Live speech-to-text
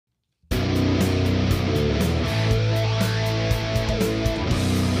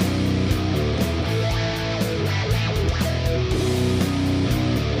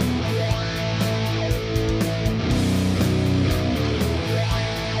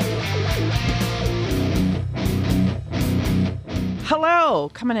Oh,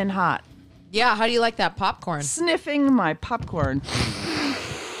 coming in hot. Yeah, how do you like that popcorn? Sniffing my popcorn.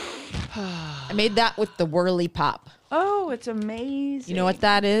 I made that with the whirly pop. Oh, it's amazing. You know what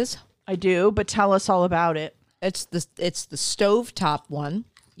that is? I do, but tell us all about it. It's the stovetop one.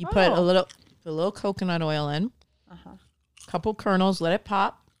 You put a little coconut oil in, couple kernels, let it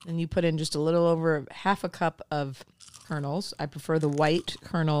pop, and you put in just a little over half a cup of kernels. I prefer the white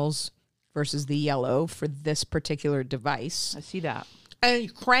kernels versus the yellow for this particular device. I see that. And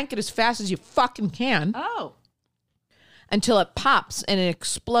you crank it as fast as you fucking can. Oh. Until it pops and it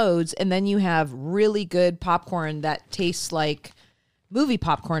explodes, and then you have really good popcorn that tastes like movie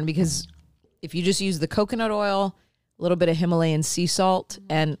popcorn, because if you just use the coconut oil, a little bit of Himalayan sea salt,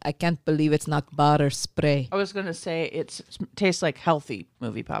 and I can't believe it's not butter spray. I was going to say it tastes like healthy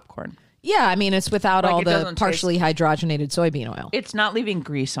movie popcorn. Yeah, I mean, it's without Like all it the doesn't partially hydrogenated soybean oil. It's not leaving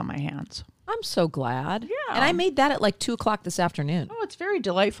grease on my hands. I'm so glad. Yeah. And I made that at like 2:00 this afternoon. Oh, it's very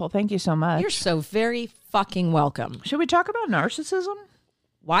delightful. Thank you so much. You're so very fucking welcome. Should we talk about narcissism?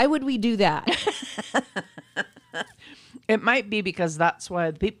 Why would we do that? It might be because that's why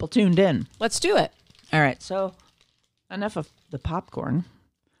the people tuned in. Let's do it. All right, so enough of the popcorn.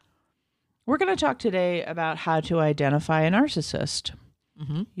 We're going to talk today about how to identify a narcissist.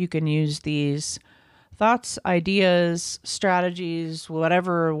 Mm-hmm. You can use these thoughts, ideas, strategies,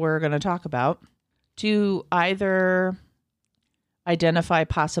 whatever we're going to talk about, to either identify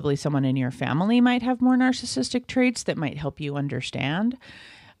possibly someone in your family might have more narcissistic traits that might help you understand.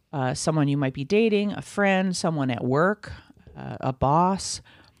 Someone you might be dating, a friend, someone at work, a boss,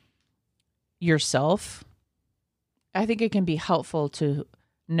 yourself. I think it can be helpful to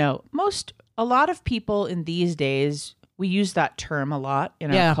know. A lot of people in these days, we use that term a lot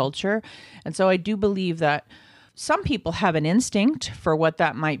in our culture. And so I do believe that some people have an instinct for what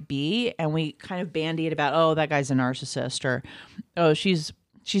that might be. And we kind of bandy it about, oh, that guy's a narcissist, or, oh, she's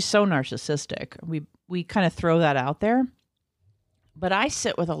so narcissistic. We kind of throw that out there. But I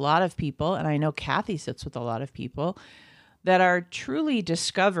sit with a lot of people, and I know Kathy sits with a lot of people that are truly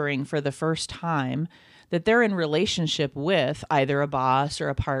discovering for the first time that they're in relationship with either a boss or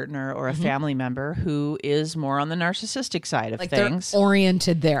a partner or a family member who is more on the narcissistic side of things. They're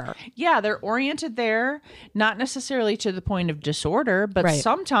oriented there. Yeah, they're oriented there, not necessarily to the point of disorder, but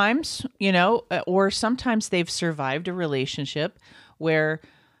sometimes, or sometimes they've survived a relationship where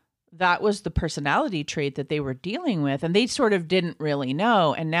that was the personality trait that they were dealing with, and they sort of didn't really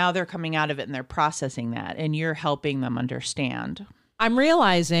know, and now they're coming out of it and they're processing that, and you're helping them understand. I'm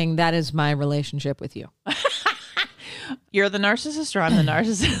realizing that is my relationship with you. You're the narcissist or I'm the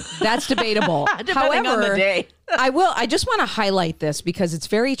narcissist? That's debatable. Depending on the day. I just want to highlight this because it's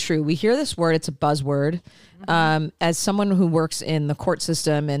very true. We hear this word, it's a buzzword. As someone who works in the court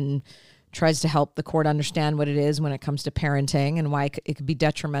system and tries to help the court understand what it is when it comes to parenting and why it could be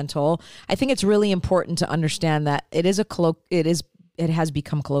detrimental, I think it's really important to understand that it has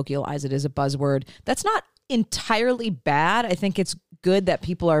become colloquialized. It is a buzzword. That's not entirely bad. I think it's good that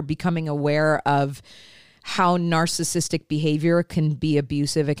people are becoming aware of how narcissistic behavior can be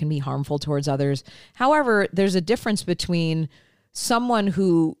abusive. It can be harmful towards others. However, there's a difference between someone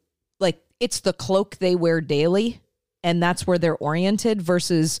who, it's the cloak they wear daily, and that's where they're oriented,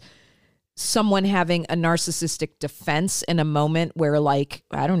 versus someone having a narcissistic defense in a moment where,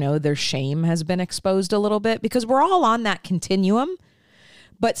 I don't know, their shame has been exposed a little bit, because we're all on that continuum.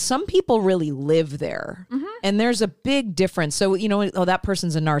 But some people really live there. Mm-hmm. And there's a big difference. So, that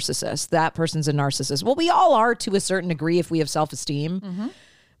person's a narcissist. That person's a narcissist. Well, we all are to a certain degree if we have self-esteem. Mm-hmm.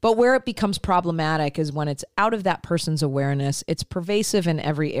 But where it becomes problematic is when it's out of that person's awareness. It's pervasive in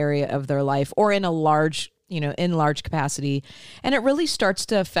every area of their life, or in a large capacity. And it really starts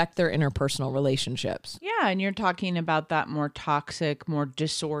to affect their interpersonal relationships. Yeah. And you're talking about that more toxic, more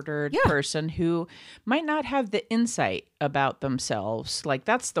disordered person who might not have the insight about themselves.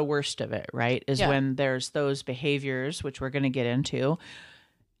 That's the worst of it, right? Is when there's those behaviors, which we're going to get into,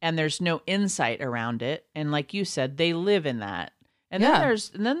 and there's no insight around it. And like you said, they live in that. And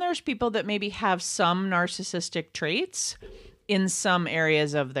then there's people that maybe have some narcissistic traits in some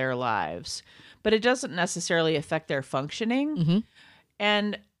areas of their lives, but it doesn't necessarily affect their functioning. Mm-hmm.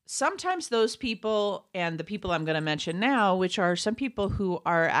 And sometimes those people, and the people I'm going to mention now, which are some people who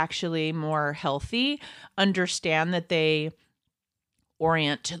are actually more healthy, understand that they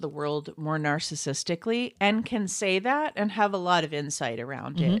orient to the world more narcissistically and can say that and have a lot of insight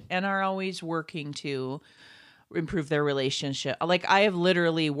around it, and are always working to improve their relationship. Like I have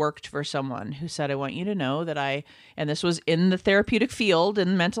literally worked for someone who said, I want you to know that and this was in the therapeutic field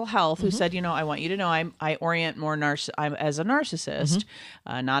in mental health, who said, I want you to know I orient more I'm as a narcissist,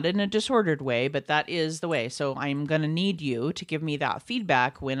 not in a disordered way, but that is the way. So I'm going to need you to give me that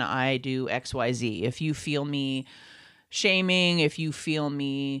feedback when I do XYZ. If you feel me shaming, if you feel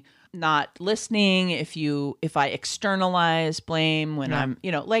me not listening, if I externalize blame when I'm,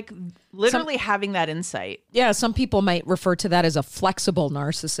 like literally having that insight. Yeah, some people might refer to that as a flexible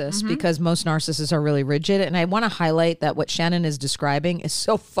narcissist because most narcissists are really rigid. And I want to highlight that what Shannon is describing is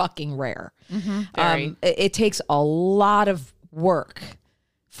so fucking rare. It takes a lot of work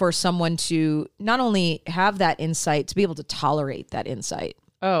for someone to not only have that insight, to be able to tolerate that insight.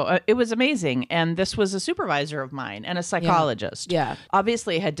 Oh, it was amazing. And this was a supervisor of mine and a psychologist. Yeah.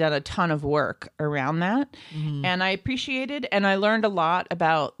 Obviously had done a ton of work around that. And I appreciated and I learned a lot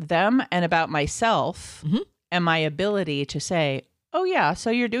about them and about myself and my ability to say, oh yeah, so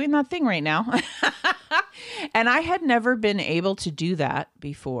you're doing that thing right now. And I had never been able to do that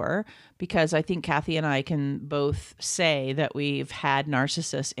before because I think Kathy and I can both say that we've had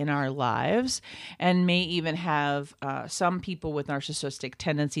narcissists in our lives and may even have some people with narcissistic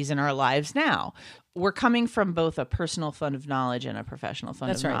tendencies in our lives now. We're coming from both a personal fund of knowledge and a professional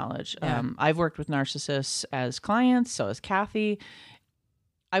fund of knowledge. Yeah. I've worked with narcissists as clients, so has Kathy.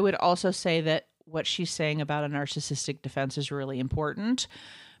 I would also say that what she's saying about a narcissistic defense is really important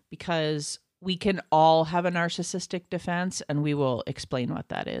because we can all have a narcissistic defense, and we will explain what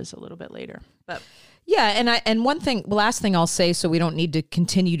that is a little bit later. But yeah, and last thing I'll say, so we don't need to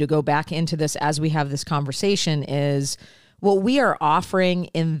continue to go back into this as we have this conversation, is what we are offering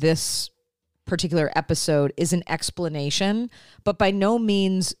in this particular episode is an explanation, but by no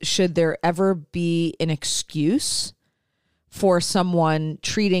means should there ever be an excuse for someone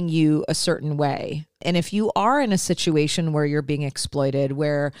treating you a certain way. And if you are in a situation where you're being exploited,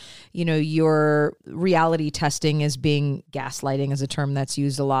 where, your reality testing is being, gaslighting is a term that's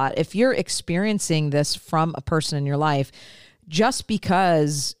used a lot. If you're experiencing this from a person in your life, just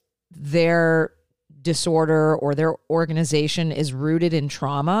because their disorder or their organization is rooted in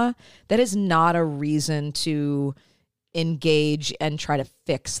trauma, that is not a reason to engage and try to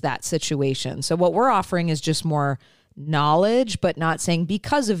fix that situation. So what we're offering is just more knowledge, but not saying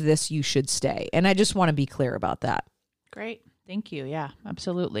because of this you should stay. And I just want to be clear about that. Great. Thank you. Yeah,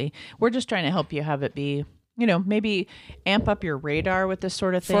 absolutely. We're just trying to help you have it be, maybe amp up your radar with this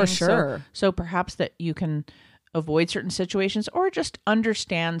sort of thing. For sure. So perhaps that you can avoid certain situations or just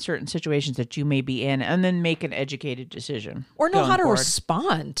understand certain situations that you may be in and then make an educated decision. Or know how to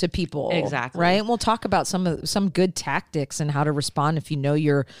respond to people. Exactly. Right? And we'll talk about some good tactics and how to respond if you know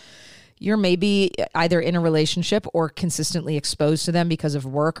you're maybe either in a relationship or consistently exposed to them because of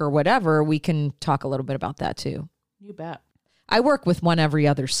work or whatever. We can talk a little bit about that too. You bet. I work with one every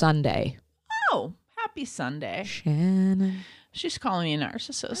other Sunday. Oh, happy Sunday. Shannon. She's calling me a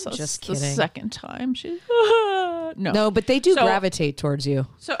narcissist. I'm just kidding. The second time. She's No, but they do gravitate towards you.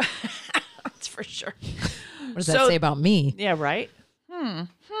 So that's for sure. What does that say about me? Yeah, right.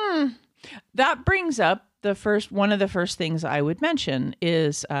 That brings up one of the first things I would mention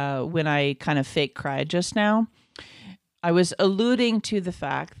is when I kind of fake cried just now. I was alluding to the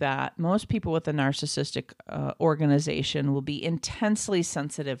fact that most people with a narcissistic organization will be intensely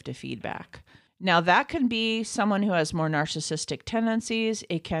sensitive to feedback. Now, that can be someone who has more narcissistic tendencies.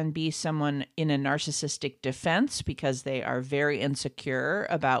 It can be someone in a narcissistic defense because they are very insecure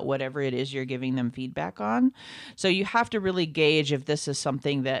about whatever it is you're giving them feedback on. So you have to really gauge if this is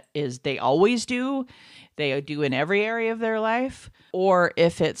something that they always do, they do in every area of their life, or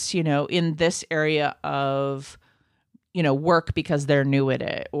if it's, in this area of work because they're new at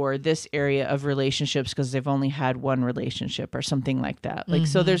it, or this area of relationships because they've only had one relationship or something like that.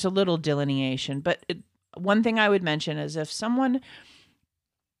 So there's a little delineation. But one thing I would mention is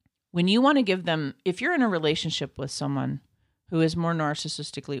when you want to give them, if you're in a relationship with someone who is more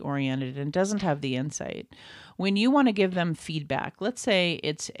narcissistically oriented and doesn't have the insight, when you want to give them feedback, let's say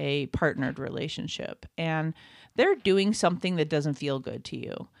it's a partnered relationship and they're doing something that doesn't feel good to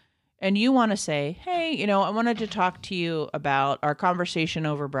you. And you want to say, hey, I wanted to talk to you about our conversation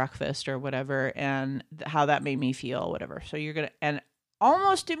over breakfast or whatever and how that made me feel, whatever. So you're going to, and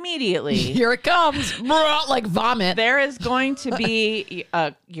almost immediately. Here it comes, like vomit. There is going to be,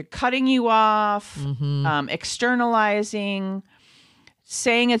 you're cutting you off, externalizing,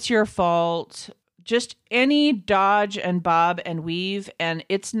 saying it's your fault, just any dodge and bob and weave. And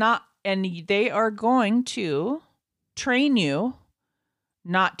it's not, and they are going to train you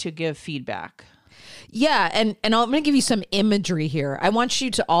not to give feedback. Yeah, and I'm going to give you some imagery here. I want you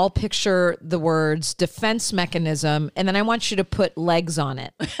to all picture the words defense mechanism, and then I want you to put legs on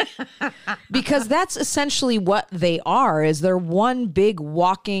it. Because that's essentially what they are, is they're one big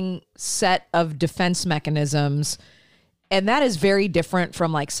walking set of defense mechanisms. And that is very different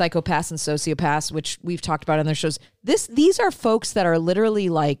from like psychopaths and sociopaths, which we've talked about on their shows. These are folks that are literally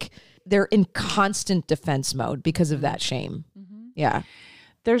like, they're in constant defense mode because of that shame. Mm-hmm. Yeah.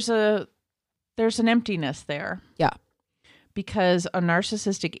 There's an emptiness there. Yeah. Because a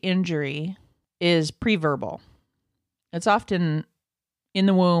narcissistic injury is pre-verbal. It's often in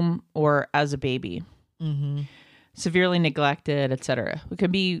the womb or as a baby. Mm-hmm. Severely neglected, etc. It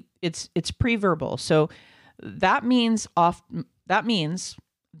can be it's pre-verbal. So that means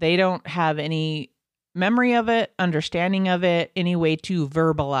they don't have any memory of it, understanding of it, any way to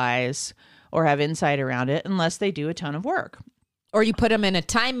verbalize or have insight around it unless they do a ton of work. Or you put them in a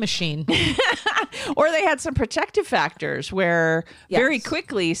time machine. Or they had some protective factors where very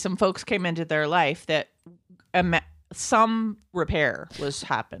quickly some folks came into their life that some repair was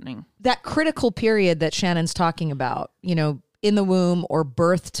happening. That critical period that Shannon's talking about, you know, in the womb or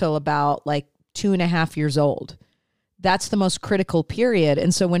birth till about like 2.5 years old. That's the most critical period.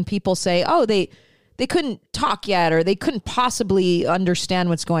 And so when people say, oh, they couldn't talk yet, or they couldn't possibly understand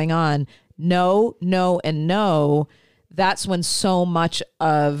what's going on. No, and no. That's when so much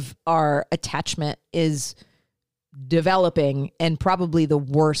of our attachment is developing, and probably the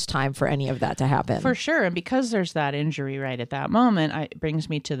worst time for any of that to happen. For sure. And because there's that injury right at that moment, it brings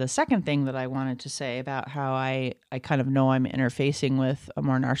me to the second thing that I wanted to say about how I kind of know I'm interfacing with a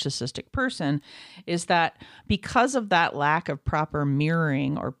more narcissistic person, is that because of that lack of proper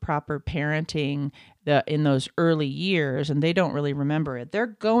mirroring or proper parenting in those early years, and they don't really remember it, they're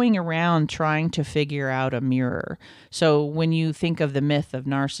going around trying to figure out a mirror. So when you think of the myth of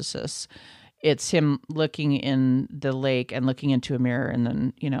Narcissus, it's him looking in the lake and looking into a mirror, and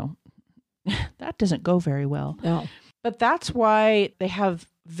then, you know, that doesn't go very well. No. But that's why they have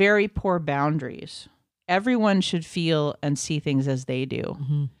very poor boundaries. Everyone should feel and see things as they do.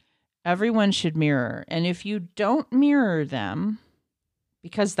 Mm-hmm. Everyone should mirror. And if you don't mirror them,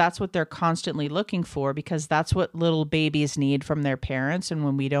 because that's what they're constantly looking for, because that's what little babies need from their parents. And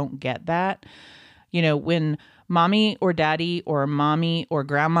when we don't get that, you know, when mommy or daddy or mommy or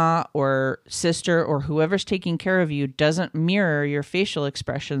grandma or sister or whoever's taking care of you doesn't mirror your facial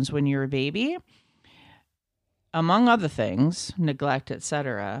expressions when you're a baby, among other things, neglect,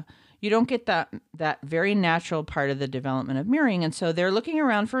 etc., you don't get that very natural part of the development of mirroring. And so they're looking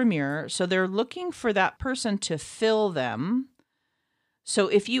around for a mirror. So they're looking for that person to fill them. So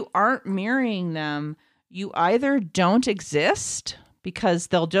if you aren't mirroring them, you either don't exist, because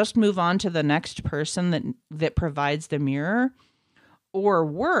they'll just move on to the next person that provides the mirror, or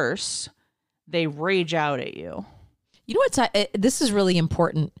worse, they rage out at you. You know what's this is really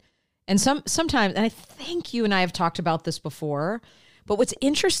important, and sometimes, and I think you and I have talked about this before, but what's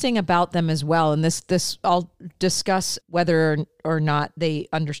interesting about them as well, and this I'll discuss whether or not they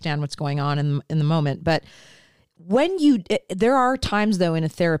understand what's going on in the moment, but there are times though in a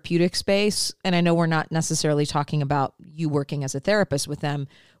therapeutic space, and I know we're not necessarily talking about you working as a therapist with them,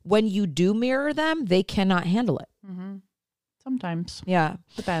 when you do mirror them, they cannot handle it. Mm-hmm. Sometimes. Yeah.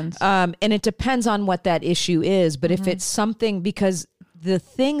 Depends. And it depends on what that issue is. But if it's something, because the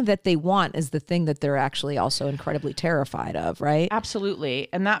thing that they want is the thing that they're actually also incredibly terrified of, right? Absolutely.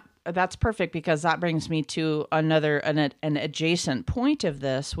 And that's perfect, because that brings me to an adjacent point of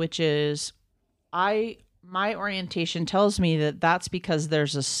this, which is my orientation tells me that that's because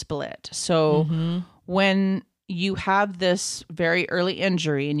there's a split. So when you have this very early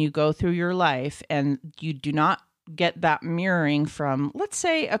injury and you go through your life and you do not get that mirroring from, let's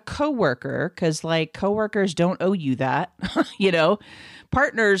say, a coworker, because like coworkers don't owe you that, you know,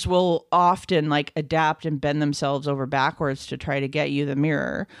 partners will often like adapt and bend themselves over backwards to try to get you the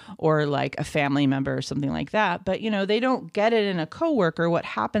mirror, or like a family member or something like that. But, you know, they don't get it in a coworker. What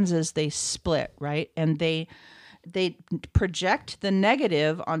happens is they split, right? And they project the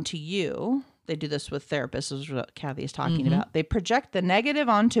negative onto you. They do this with therapists, is what Kathy is talking about. They project the negative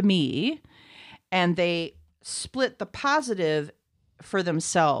onto me, and they split the positive for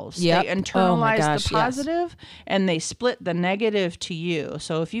themselves. Yep. They internalize the positive, and they split the negative to you.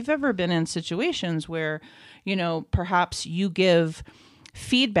 So if you've ever been in situations where, you know, perhaps you give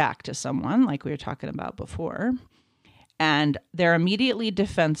feedback to someone, like we were talking about before, and they're immediately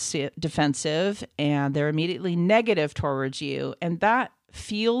defensive and they're immediately negative towards you, and that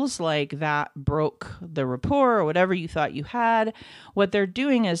feels like that broke the rapport or whatever you thought you had, what they're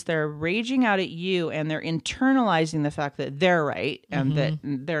doing is they're raging out at you and they're internalizing the fact that they're right and that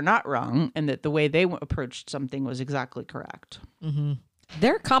they're not wrong and that the way they approached something was exactly correct.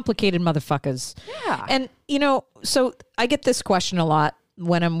 They're complicated motherfuckers. Yeah. And, so I get this question a lot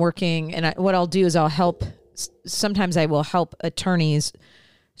when I'm working, and what I'll do is sometimes I will help attorneys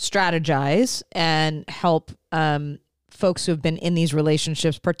strategize and help folks who have been in these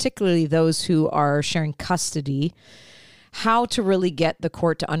relationships, particularly those who are sharing custody, how to really get the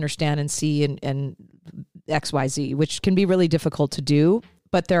court to understand and see and XYZ, which can be really difficult to do,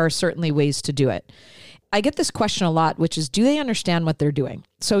 but there are certainly ways to do it. I get this question a lot, which is, do they understand what they're doing?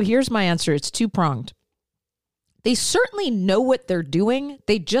 So here's my answer. It's two-pronged. They certainly know what they're doing.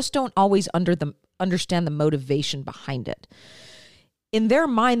 They just don't always understand the motivation behind it. In their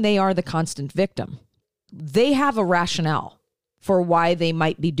mind, they are the constant victim. They have a rationale for why they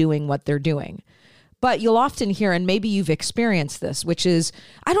might be doing what they're doing. But you'll often hear, and maybe you've experienced this, which is,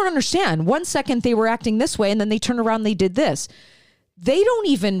 I don't understand. 1 second they were acting this way and then they turned around and they did this. They don't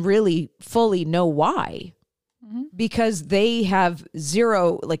even really fully know why, because they have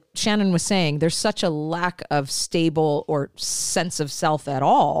zero, like Shannon was saying, there's such a lack of stable or sense of self at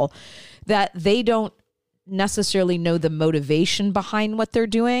all that they don't necessarily know the motivation behind what they're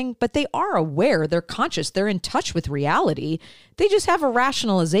doing, but they are aware, they're conscious, they're in touch with reality. They just have a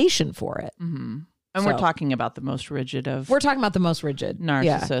rationalization for it. And we're talking about the most rigid of... We're talking about the most rigid.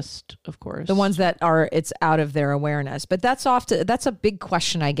 Narcissist, of course. The ones that are, it's out of their awareness. But that's a big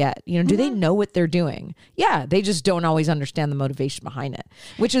question I get. Do they know what they're doing? Yeah, they just don't always understand the motivation behind it,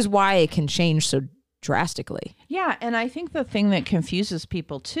 which is why it can change so drastically. Yeah, and I think the thing that confuses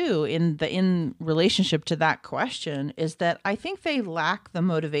people too in relationship to that question is that I think they lack the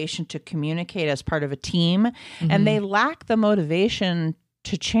motivation to communicate as part of a team, and they lack the motivation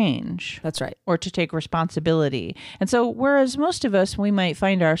to change. That's right. Or to take responsibility. And so whereas most of us, we might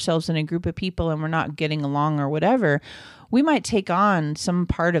find ourselves in a group of people and we're not getting along or whatever, we might take on some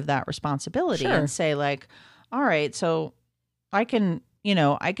part of that responsibility and say like, all right, so I can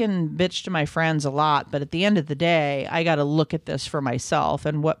bitch to my friends a lot, but at the end of the day, I got to look at this for myself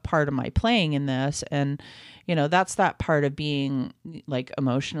and what part am I playing in this? And, that's that part of being like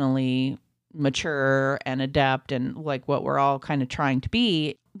emotionally mature and adept and like what we're all kind of trying to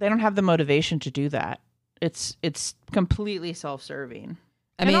be. They don't have the motivation to do that. It's completely self-serving.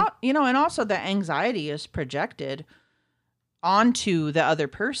 And also the anxiety is projected onto the other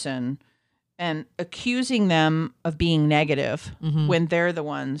person and accusing them of being negative when they're the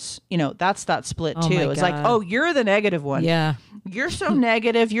ones, that's that split too. It's like, oh, you're the negative one. Yeah. You're so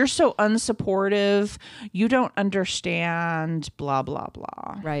negative. You're so unsupportive. You don't understand, blah, blah,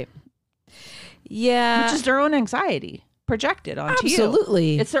 blah. Right. Yeah. Which is their own anxiety projected onto you.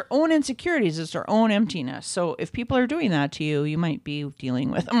 Absolutely. It's their own insecurities. It's their own emptiness. So if people are doing that to you, you might be dealing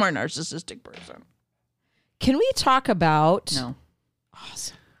with a more narcissistic person. Can we talk about... No.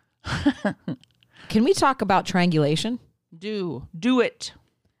 Awesome. Can we talk about triangulation? Do it.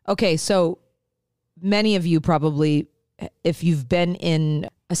 Okay, so many of you probably, if you've been in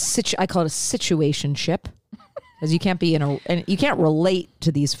I call it a situationship, because you can't be and you can't relate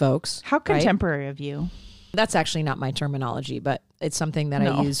to these folks. How contemporary of you. That's actually not my terminology, but it's something that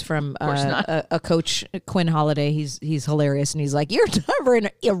I use from a coach, Quinn Holiday. He's hilarious, and he's like, "You're never in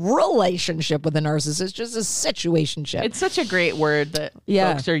a relationship with a narcissist, just a situationship." It's such a great word that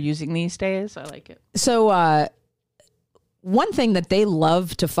folks are using these days. I like it. So, one thing that they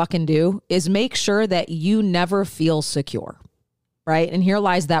love to fucking do is make sure that you never feel secure, right? And here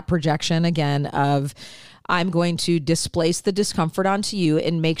lies that projection again of, I'm going to displace the discomfort onto you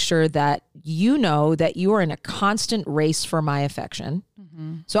and make sure that you know that you are in a constant race for my affection.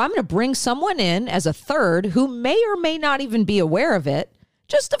 So I'm going to bring someone in as a third who may or may not even be aware of it,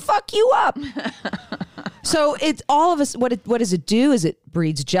 just to fuck you up. So it's all of us. What does it do is it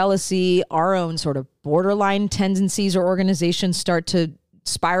breeds jealousy. Our own sort of borderline tendencies or organizations start to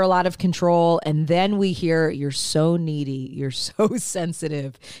spiral out of control. And then we hear, you're so needy. You're so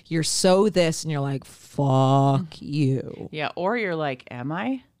sensitive. You're so this. And you're like, fuck you. Yeah. Or you're like, am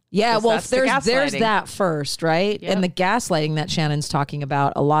I? Yeah. Well, there's that first, right? Yep. And the gaslighting that Shannon's talking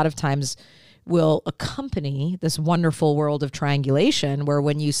about a lot of times will accompany this wonderful world of triangulation, where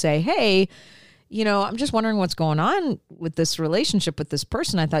when you say, hey, I'm just wondering what's going on with this relationship with this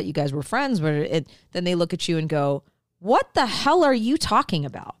person. I thought you guys were friends, but then they look at you and go, what the hell are you talking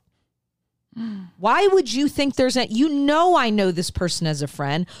about? Why would you think I know this person as a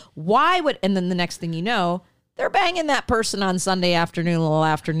friend. And then the next thing you know, They're banging that person on Sunday afternoon, a little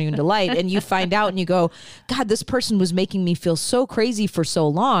afternoon delight. And you find out and you go, God, this person was making me feel so crazy for so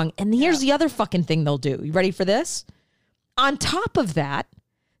long. And here's the other fucking thing they'll do. You ready for this? On top of that,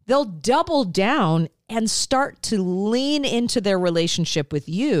 they'll double down and start to lean into their relationship with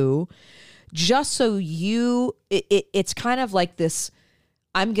you just so it's kind of like this,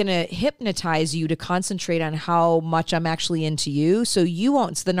 I'm going to hypnotize you to concentrate on how much I'm actually into you. So you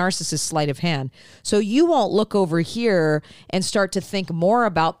won't, it's the narcissist sleight of hand. So you won't look over here and start to think more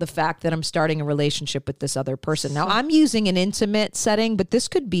about the fact that I'm starting a relationship with this other person. Now I'm using an intimate setting, but this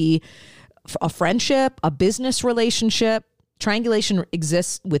could be a friendship, a business relationship. Triangulation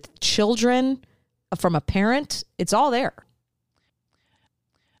exists with children, from a parent. It's all there.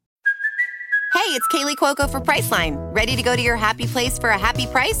 Hey, it's Kaylee Cuoco for Priceline. Ready to go to your happy place for a happy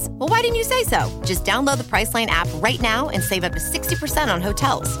price? Well, why didn't you say so? Just download the Priceline app right now and save up to 60% on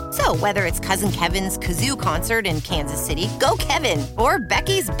hotels. So whether it's Cousin Kevin's Kazoo Concert in Kansas City, go Kevin, or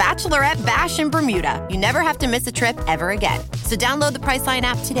Becky's Bachelorette Bash in Bermuda, you never have to miss a trip ever again. So download the Priceline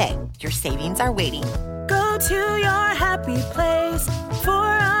app today. Your savings are waiting. Go to your happy place for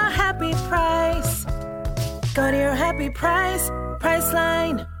a happy price. Go to your happy price,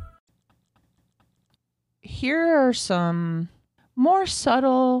 Priceline. Here are some more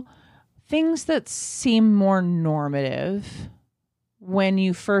subtle things that seem more normative when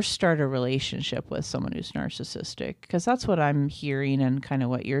you first start a relationship with someone who's narcissistic. Because that's what I'm hearing, and kind of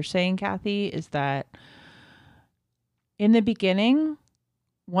what you're saying, Kathy, is that in the beginning,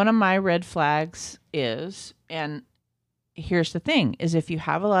 one of my red flags is, and here's the thing, is if you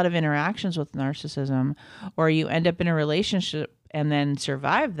have a lot of interactions with narcissism, or you end up in a relationship and then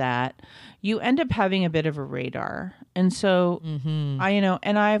survive that, you end up having a bit of a radar. And so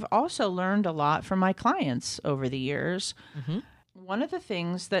and I've also learned a lot from my clients over the years. One of the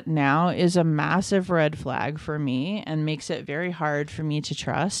things that now is a massive red flag for me and makes it very hard for me to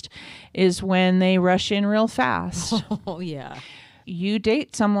trust is when they rush in real fast. Oh, yeah. You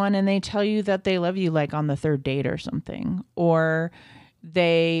date someone and they tell you that they love you like on the third date or something, or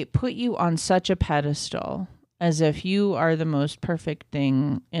they put you on such a pedestal as if you are the most perfect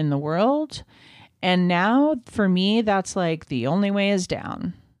thing in the world. And now for me, that's like the only way is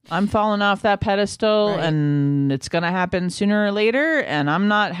down. I'm falling off that pedestal, right, and it's going to happen sooner or later, and I'm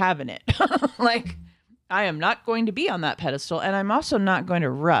not having it. Like, I am not going to be on that pedestal, and I'm also not going to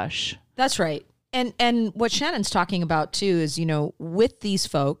rush. That's right. And what Shannon's talking about too is, with these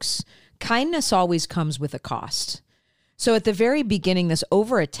folks, kindness always comes with a cost. So at the very beginning, this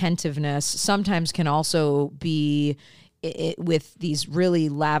over-attentiveness sometimes can also be with these really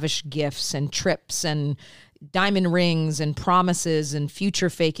lavish gifts and trips and diamond rings and promises and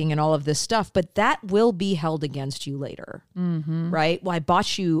future faking and all of this stuff. But that will be held against you later, right? Well, I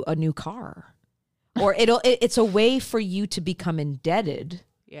bought you a new car. Or it's a way for you to become indebted.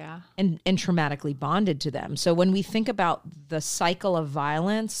 Yeah. And traumatically bonded to them. So when we think about the cycle of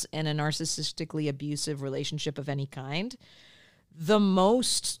violence in a narcissistically abusive relationship of any kind, the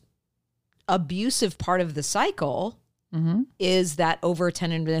most abusive part of the cycle is that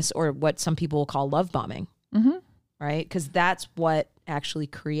over-attentiveness, or what some people will call love bombing, right? Because that's what actually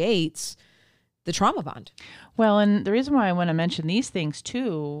creates the trauma bond. Well, and the reason why I want to mention these things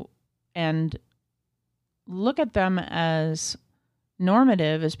too, and look at them as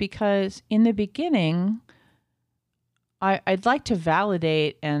normative, is because in the beginning, I'd like to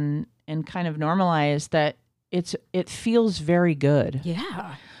validate and kind of normalize that it feels very good.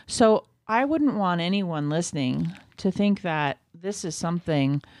 Yeah. So I wouldn't want anyone listening to think that this is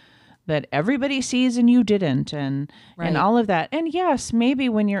something that everybody sees and you didn't, and all of that. And yes, maybe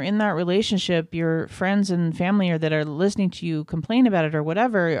when you're in that relationship, your friends and family that are listening to you complain about it or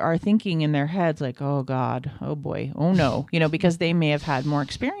whatever are thinking in their heads like, oh God, oh boy, oh no, because they may have had more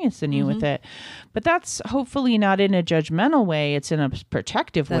experience than you with it. But that's hopefully not in a judgmental way. It's in a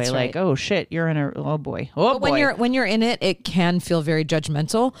protective way. That's right. Like, oh shit, you're in a, oh boy, oh but boy. When you're in it, it can feel very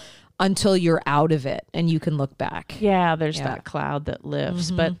judgmental until you're out of it and you can look back. Yeah, there's that cloud that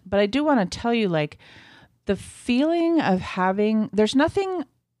lifts. But I do want to tell you, like, the feeling of having, there's nothing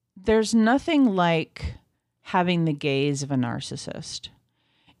like having the gaze of a narcissist.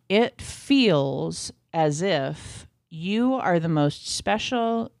 It feels as if you are the most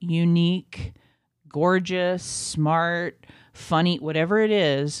special, unique, gorgeous, smart, funny, whatever it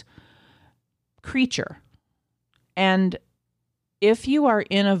is, creature. And if you are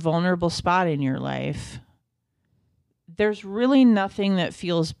in a vulnerable spot in your life, there's really nothing that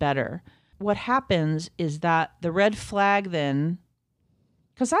feels better. What happens is that the red flag then,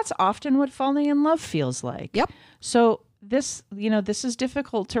 because that's often what falling in love feels like. Yep. So this is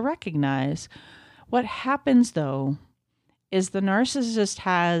difficult to recognize. What happens, though, is the narcissist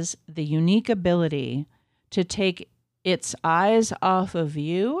has the unique ability to take its eyes off of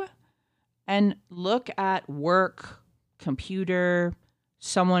you and look at work, computer,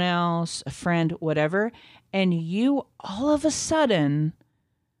 someone else, a friend, whatever, and you all of a sudden,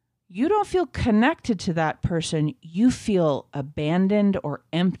 you don't feel connected to that person. You feel abandoned or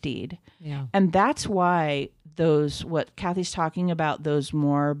emptied. Yeah. And that's why those, what Kathy's talking about, those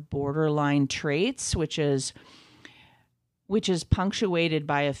more borderline traits, which is punctuated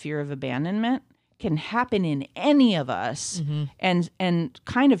by a fear of abandonment, can happen in any of us, and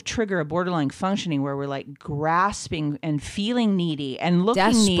kind of trigger a borderline functioning where we're like grasping and feeling needy and looking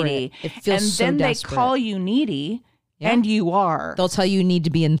Desperate. needy. It feels and so then desperate. they call you needy, and you are. They'll tell you need to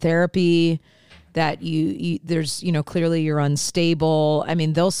be in therapy, that you there's, clearly you're unstable. I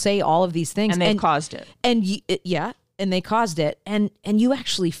mean, they'll say all of these things. And they've caused it. And and they caused it. And you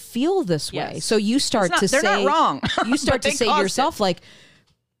actually feel this way. Yes. So you start to they're say, not wrong. You start But to say to yourself, like,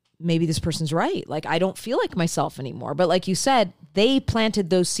 maybe this person's right. Like, I don't feel like myself anymore. But like you said, they planted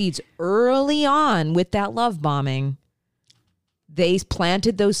those seeds early on with that love bombing. They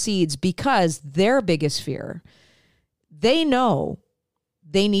planted those seeds because their biggest fear, they know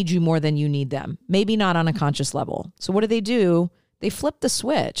they need you more than you need them. Maybe not on a conscious level. So what do? They flip the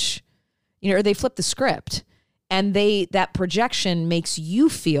switch, or they flip the script, and that projection makes you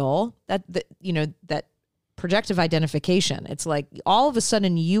feel that projective identification. It's like all of a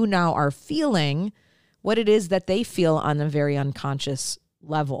sudden you now are feeling what it is that they feel on a very unconscious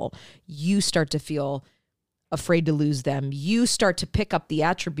level. You start to feel afraid to lose them. You start to pick up the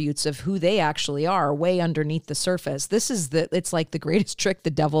attributes of who they actually are way underneath the surface. It's like the greatest trick the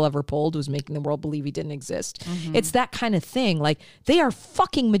devil ever pulled was making the world believe he didn't exist. It's that kind of thing. Like, they are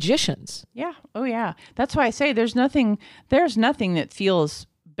fucking magicians. Yeah. Oh yeah. That's why I say there's nothing that feels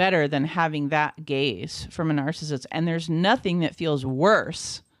better than having that gaze from a narcissist. And there's nothing that feels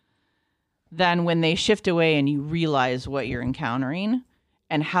worse than when they shift away and you realize what you're encountering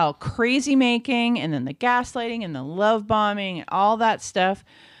and how crazy making and then the gaslighting and the love bombing and all that stuff.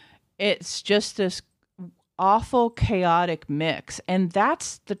 It's just this awful, chaotic mix. And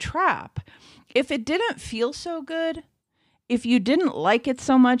that's the trap. If it didn't feel so good, if you didn't like it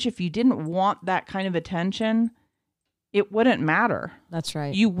so much, if you didn't want that kind of attention, it wouldn't matter. That's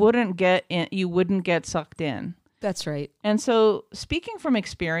right. You wouldn't get sucked in. That's right. And so, speaking from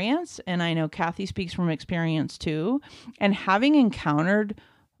experience, and I know Kathy speaks from experience too, and having encountered,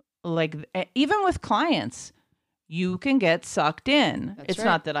 like, even with clients, you can get sucked in. That's it's right.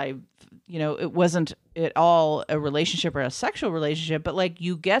 not that it wasn't at all a relationship or a sexual relationship, but like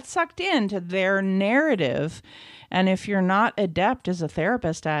you get sucked into their narrative. And if you're not adept as a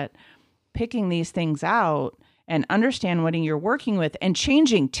therapist at picking these things out and understand what you're working with and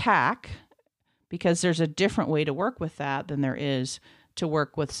changing tack, because there's a different way to work with that than there is to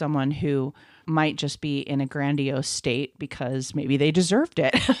work with someone who might just be in a grandiose state because maybe they deserved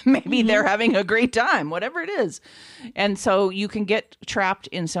it. Maybe they're having a great time, whatever it is. And so you can get trapped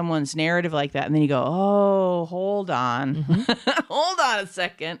in someone's narrative like that. And then you go, oh, hold on. Hold on a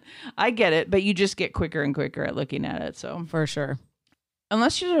second. I get it. But you just get quicker and quicker at looking at it. So For sure.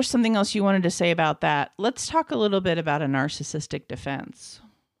 Unless there's something else you wanted to say about that, let's talk a little bit about a narcissistic defense.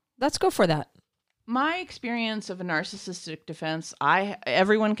 Let's go for that. My experience of a narcissistic defense,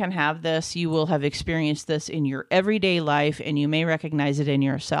 everyone can have this. You will have experienced this in your everyday life, and you may recognize it in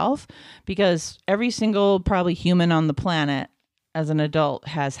yourself because every single probably human on the planet as an adult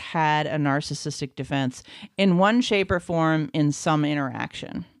has had a narcissistic defense in one shape or form in some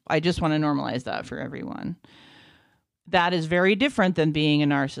interaction. I just want to normalize that for everyone. That is very different than being a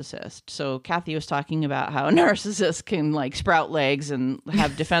narcissist. So Kathy was talking about how narcissists can like sprout legs and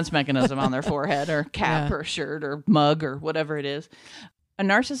have defense mechanism on their forehead or cap or shirt or mug or whatever it is. A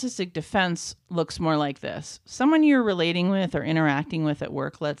narcissistic defense looks more like this. Someone you're relating with or interacting with at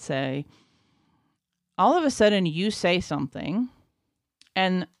work, let's say, all of a sudden you say something,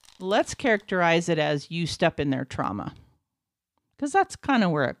 and let's characterize it as you step in their trauma, because that's kind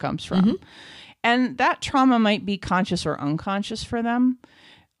of where it comes from. And that trauma might be conscious or unconscious for them.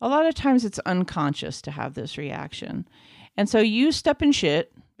 A lot of times it's unconscious to have this reaction. And so you step in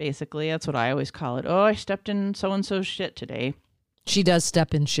shit, basically. That's what I always call it. Oh, I stepped in so-and-so's shit today. She does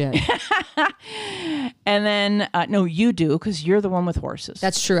step in shit. And then, no, you do, because you're the one with horses.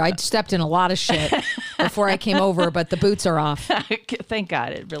 That's true. I stepped in a lot of shit before I came over, but the boots are off. Thank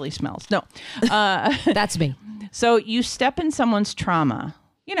God. It really smells. No. That's me. So you step in someone's trauma.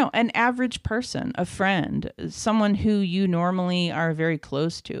 You know, an average person, a friend, someone who you normally are very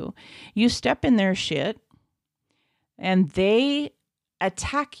close to. You step in their shit and they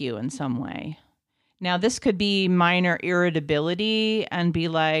attack you in some way. Now, this could be minor irritability and be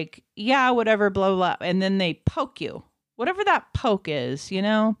like, yeah, whatever, blah, blah, blah. And then they poke you. Whatever that poke is,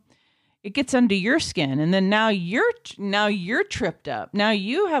 it gets under your skin. And then now you're tripped up. Now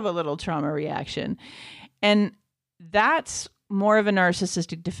you have a little trauma reaction. And that's more of a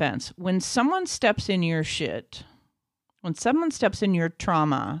narcissistic defense. When someone steps in your shit, when someone steps in your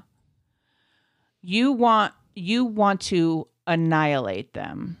trauma, you want to annihilate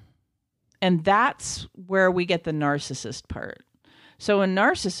them. And that's where we get the narcissist part. So a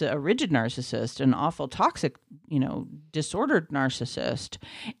rigid narcissist, an awful toxic, disordered narcissist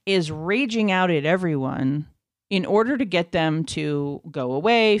is raging out at everyone in order to get them to go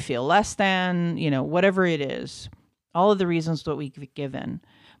away, feel less than, whatever it is. All of the reasons that we've given.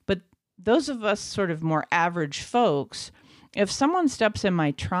 But those of us sort of more average folks, if someone steps in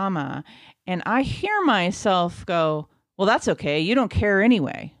my trauma and I hear myself go, well, that's okay. You don't care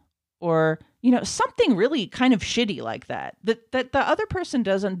anyway. Or, something really kind of shitty like that the other person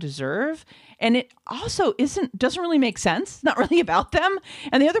doesn't deserve. And it also doesn't really make sense. Not really about them.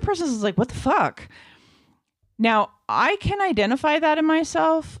 And the other person is like, what the fuck? Now, I can identify that in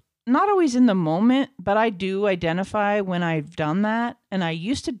myself, not always in the moment, but I do identify when I've done that. And I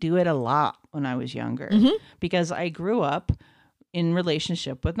used to do it a lot when I was younger because I grew up in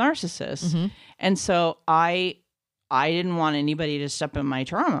relationship with narcissists. And so I didn't want anybody to step in my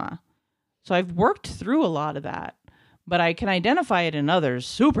trauma. So I've worked through a lot of that, but I can identify it in others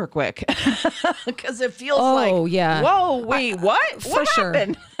super quick because it feels whoa, wait, what? For sure.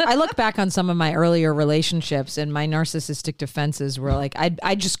 Happened? I look back on some of my earlier relationships and my narcissistic defenses were like,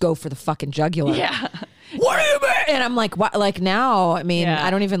 I'd just go for the fucking jugular. Yeah. What do you mean? And I'm like, what? Like now, I mean, I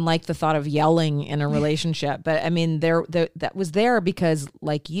don't even like the thought of yelling in a relationship, but I mean, that was there because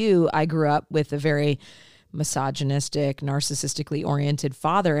like you, I grew up with a very misogynistic, narcissistically oriented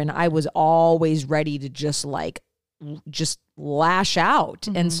father. And I was always ready to just lash out.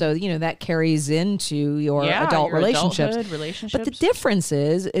 And so, that carries into your adult relationships. But the difference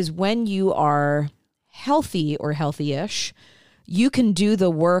is when you are healthy or healthy-ish, you can do the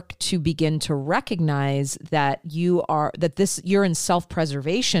work to begin to recognize that you're in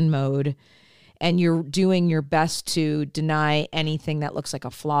self-preservation mode and you're doing your best to deny anything that looks like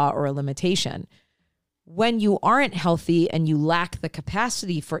a flaw or a limitation. When you aren't healthy and you lack the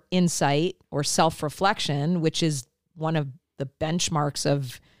capacity for insight or self-reflection, which is one of the benchmarks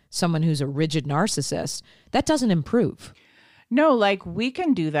of someone who's a rigid narcissist, that doesn't improve. No, like we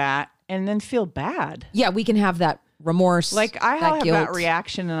can do that and then feel bad. Yeah, we can have that remorse. Like I have that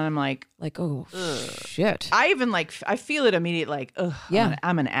reaction and I'm like, oh, shit. I even I feel it immediately like, ugh, yeah.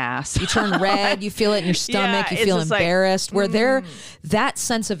 I'm an ass. You turn red, you feel it in your stomach, you feel embarrassed. Where that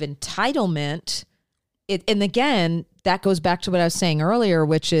sense of entitlement... And again, that goes back to what I was saying earlier,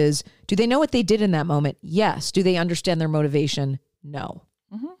 which is, do they know what they did in that moment? Yes. Do they understand their motivation? No.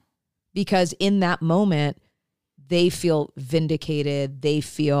 Because in that moment, they feel vindicated. They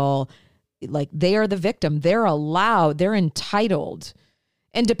feel like they are the victim. They're allowed. They're entitled.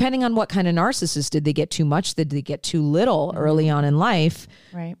 And depending on what kind of narcissist, did they get too much? Did they get too little early on in life?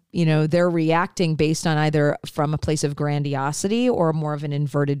 Right. They're reacting based on either from a place of grandiosity or more of an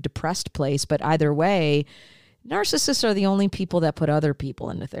inverted, depressed place. But either way, narcissists are the only people that put other people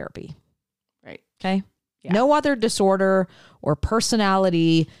into therapy. Right. Okay. Yeah. No other disorder or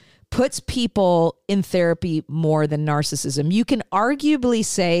personality puts people in therapy more than narcissism. You can arguably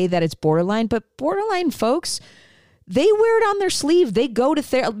say that it's borderline, but borderline folks, they wear it on their sleeve. They go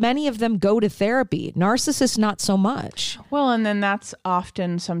to many of them go to therapy. Narcissists, not so much. Well, and then that's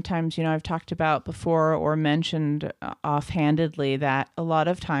often sometimes, I've talked about before or mentioned offhandedly that a lot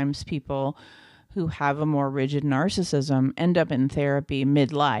of times people who have a more rigid narcissism end up in therapy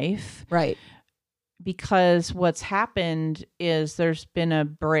midlife. Right. Because what's happened is there's been a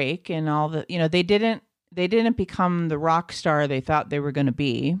break in all the, they didn't become the rock star they thought they were going to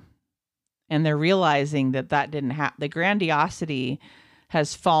be. And they're realizing that didn't happen. The grandiosity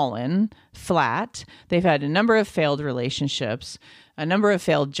has fallen flat. They've had a number of failed relationships, a number of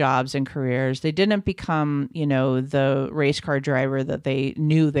failed jobs and careers. They didn't become, the race car driver that they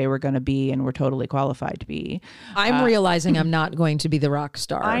knew they were going to be and were totally qualified to be. I'm realizing I'm not going to be the rock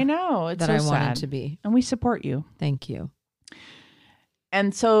star. I know. It's that so I wanted sad. To be. And we support you. Thank you.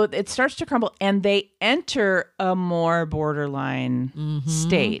 And so it starts to crumble and they enter a more borderline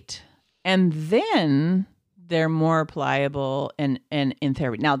state. And then they're more pliable and in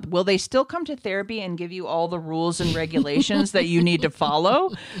therapy. Now, will they still come to therapy and give you all the rules and regulations that you need to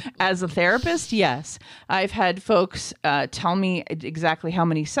follow as a therapist? Yes. I've had folks tell me exactly how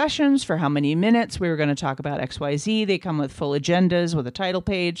many sessions for how many minutes we were going to talk about XYZ. They come with full agendas with a title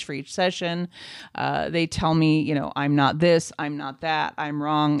page for each session. They tell me, you know, I'm not this, I'm not that, I'm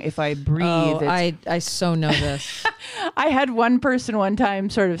wrong. If I breathe. Oh, I so know this. I had one person one time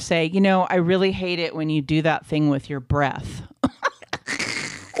sort of say, you know, I really hate it when you do that thing with your breath.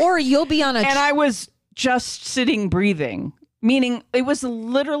 Or you'll be on a... And I was just sitting breathing, meaning it was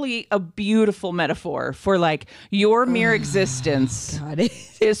literally a beautiful metaphor for like your mere existence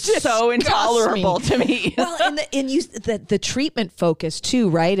is so intolerable to me. Well, and the treatment focus too,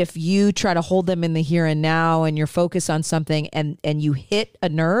 right? If you try to hold them in the here and now and you're focused on something and you hit a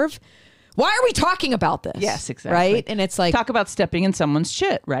nerve, why are we talking about this? Yes, exactly. Right? And it's like... Talk about stepping in someone's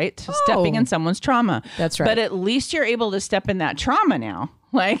shit, right? Stepping in someone's trauma. That's right. But at least you're able to step in that trauma now.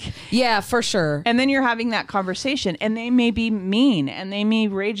 Like... Yeah, for sure. And then you're having that conversation and they may be mean and they may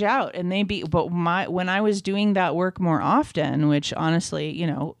rage out and they be... But when I was doing that work more often, which honestly, you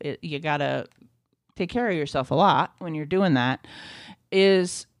know, you got to take care of yourself a lot when you're doing that,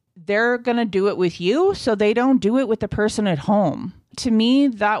 is they're going to do it with you so they don't do it with the person at home. To me,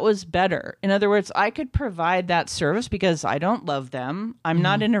 that was better. In other words, I could provide that service because I don't love them. I'm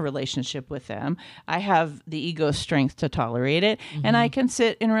not in a relationship with them. I have the ego strength to tolerate it. And I can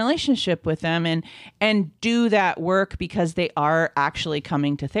sit in relationship with them and do that work because they are actually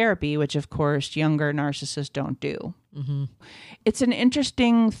coming to therapy, which of course younger narcissists don't do. It's an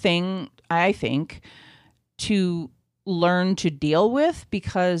interesting thing, I think, to learn to deal with,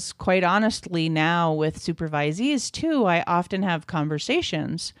 because quite honestly now with supervisees too, I often have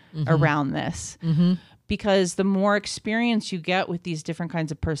conversations around this because the more experience you get with these different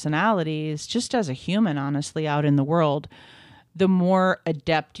kinds of personalities, just as a human, honestly, out in the world, the more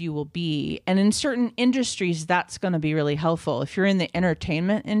adept you will be. And in certain industries, that's going to be really helpful. If you're in the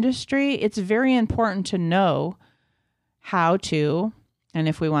entertainment industry, it's very important to know how to... And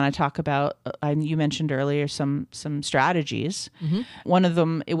if we want to talk about, you mentioned earlier some strategies. One of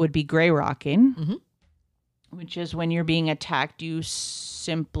them, it would be gray rocking, which is when you're being attacked, you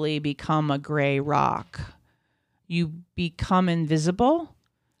simply become a gray rock. You become invisible.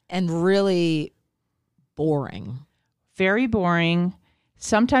 And really boring. Very boring.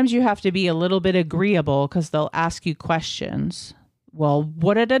 Sometimes you have to be a little bit agreeable because they'll ask you questions. Well,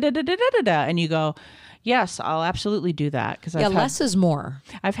 what? And you go... Yes, I'll absolutely do that. Because less is more.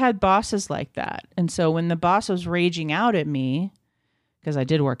 I've had bosses like that. And so when the boss was raging out at me, because I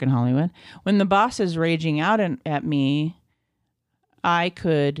did work in Hollywood, when the boss is raging out at me, I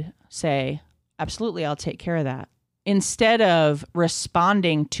could say, absolutely, I'll take care of that. Instead of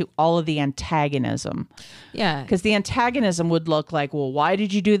responding to all of the antagonism. Yeah. Because the antagonism would look like, well, why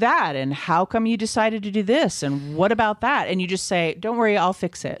did you do that? And how come you decided to do this? And what about that? And you just say, don't worry, I'll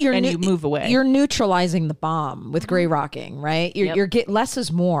fix it. You move away. You're neutralizing the bomb with gray rocking, right? You're less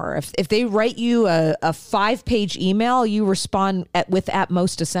is more. If they write you a 5-page email, you respond with at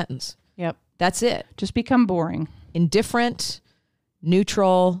most a sentence. Yep. That's it. Just become boring. Indifferent,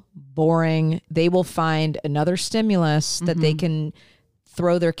 neutral, boring. They will find another stimulus that they can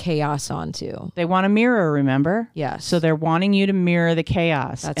throw their chaos onto. They want a mirror, remember? Yes. So they're wanting you to mirror the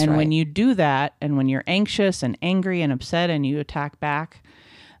chaos. That's and right. when you do that, and when you're anxious and angry and upset and you attack back,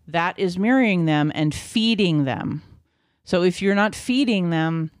 that is mirroring them and feeding them. So if you're not feeding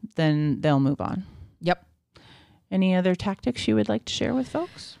them, then they'll move on. Yep. Any other tactics you would like to share with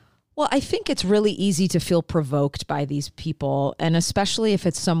folks? Well, I think it's really easy to feel provoked by these people, and especially if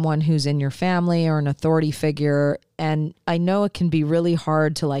it's someone who's in your family or an authority figure. And I know it can be really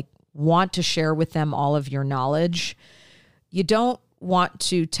hard to want to share with them all of your knowledge. You don't want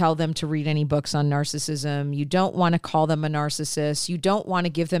to tell them to read any books on narcissism. You don't want to call them a narcissist. You don't want to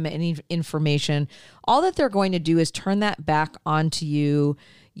give them any information. All that they're going to do is turn that back onto you,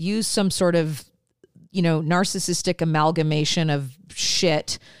 use some sort of, narcissistic amalgamation of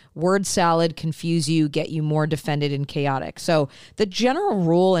shit, word salad, confuse you, get you more defended and chaotic. So the general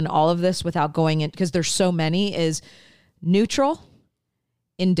rule in all of this, without going in, because there's so many, is neutral,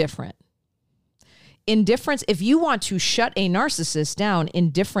 indifferent. Indifference, if you want to shut a narcissist down,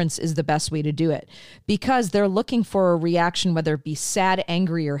 indifference is the best way to do it, because they're looking for a reaction, whether it be sad,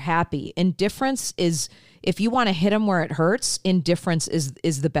 angry, or happy. Indifference is, if you want to hit them where it hurts, indifference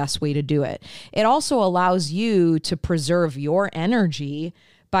is the best way to do it. It also allows you to preserve your energy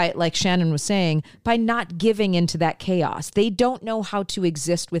by, like Shannon was saying, by not giving into that chaos. They don't know how to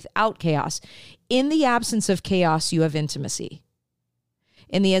exist without chaos. In the absence of chaos, you have intimacy.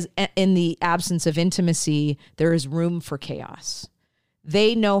 In the absence of intimacy, there is room for chaos.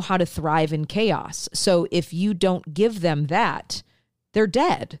 They know how to thrive in chaos. So if you don't give them that, they're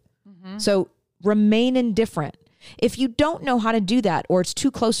dead. Mm-hmm. So remain indifferent. If you don't know how to do that, or it's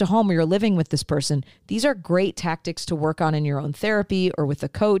too close to home, or you're living with this person, these are great tactics to work on in your own therapy or with a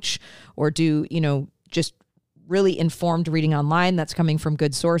coach, or do, just really informed reading online that's coming from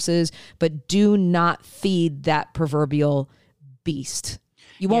good sources. But do not feed that proverbial beast.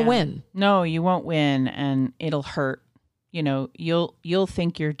 You won't win. No, you won't win, and it'll hurt. You'll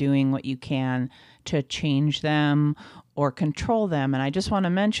think you're doing what you can to change them or control them. And I just want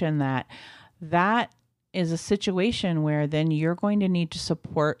to mention that is a situation where then you're going to need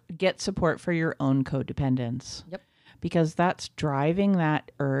to get support for your own codependence. Yep. Because that's driving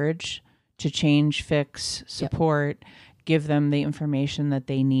that urge to change, fix, support, give them the information that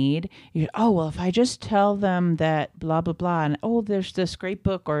they need. If I just tell them that blah, blah, blah, and there's this great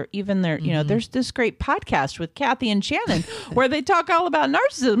book, or even there's this great podcast with Kathy and Shannon where they talk all about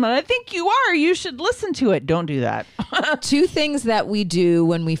narcissism, and I think you should listen to it. Don't do that. Two things that we do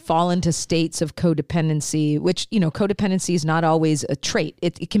when we fall into states of codependency, which, codependency is not always a trait.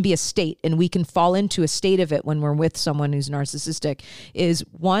 It can be a state, and we can fall into a state of it when we're with someone who's narcissistic, is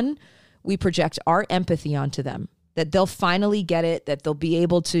one, we project our empathy onto them, that they'll finally get it, that they'll be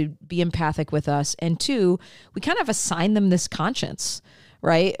able to be empathic with us. And two, we kind of assign them this conscience,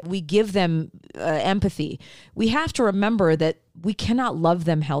 right? We give them empathy. We have to remember that we cannot love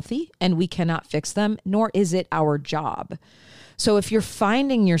them healthy and we cannot fix them, nor is it our job. So if you're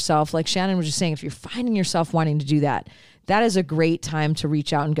finding yourself, like Shannon was just saying, if you're finding yourself wanting to do that, that is a great time to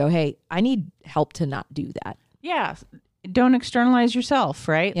reach out and go, hey, I need help to not do that. Yeah. Don't externalize yourself,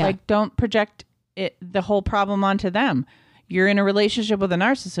 right? Yeah. Like, don't project the whole problem onto them. You're in a relationship with a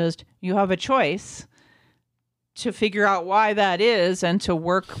narcissist. You have a choice to figure out why that is and to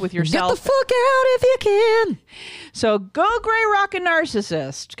work with yourself. Get the fuck out if you can. So go gray rock a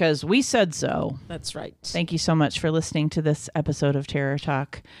narcissist, because we said so. That's right. Thank you so much for listening to this episode of Terror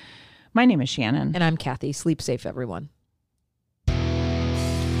Talk. My name is Shannon. And I'm Kathy. Sleep safe, everyone.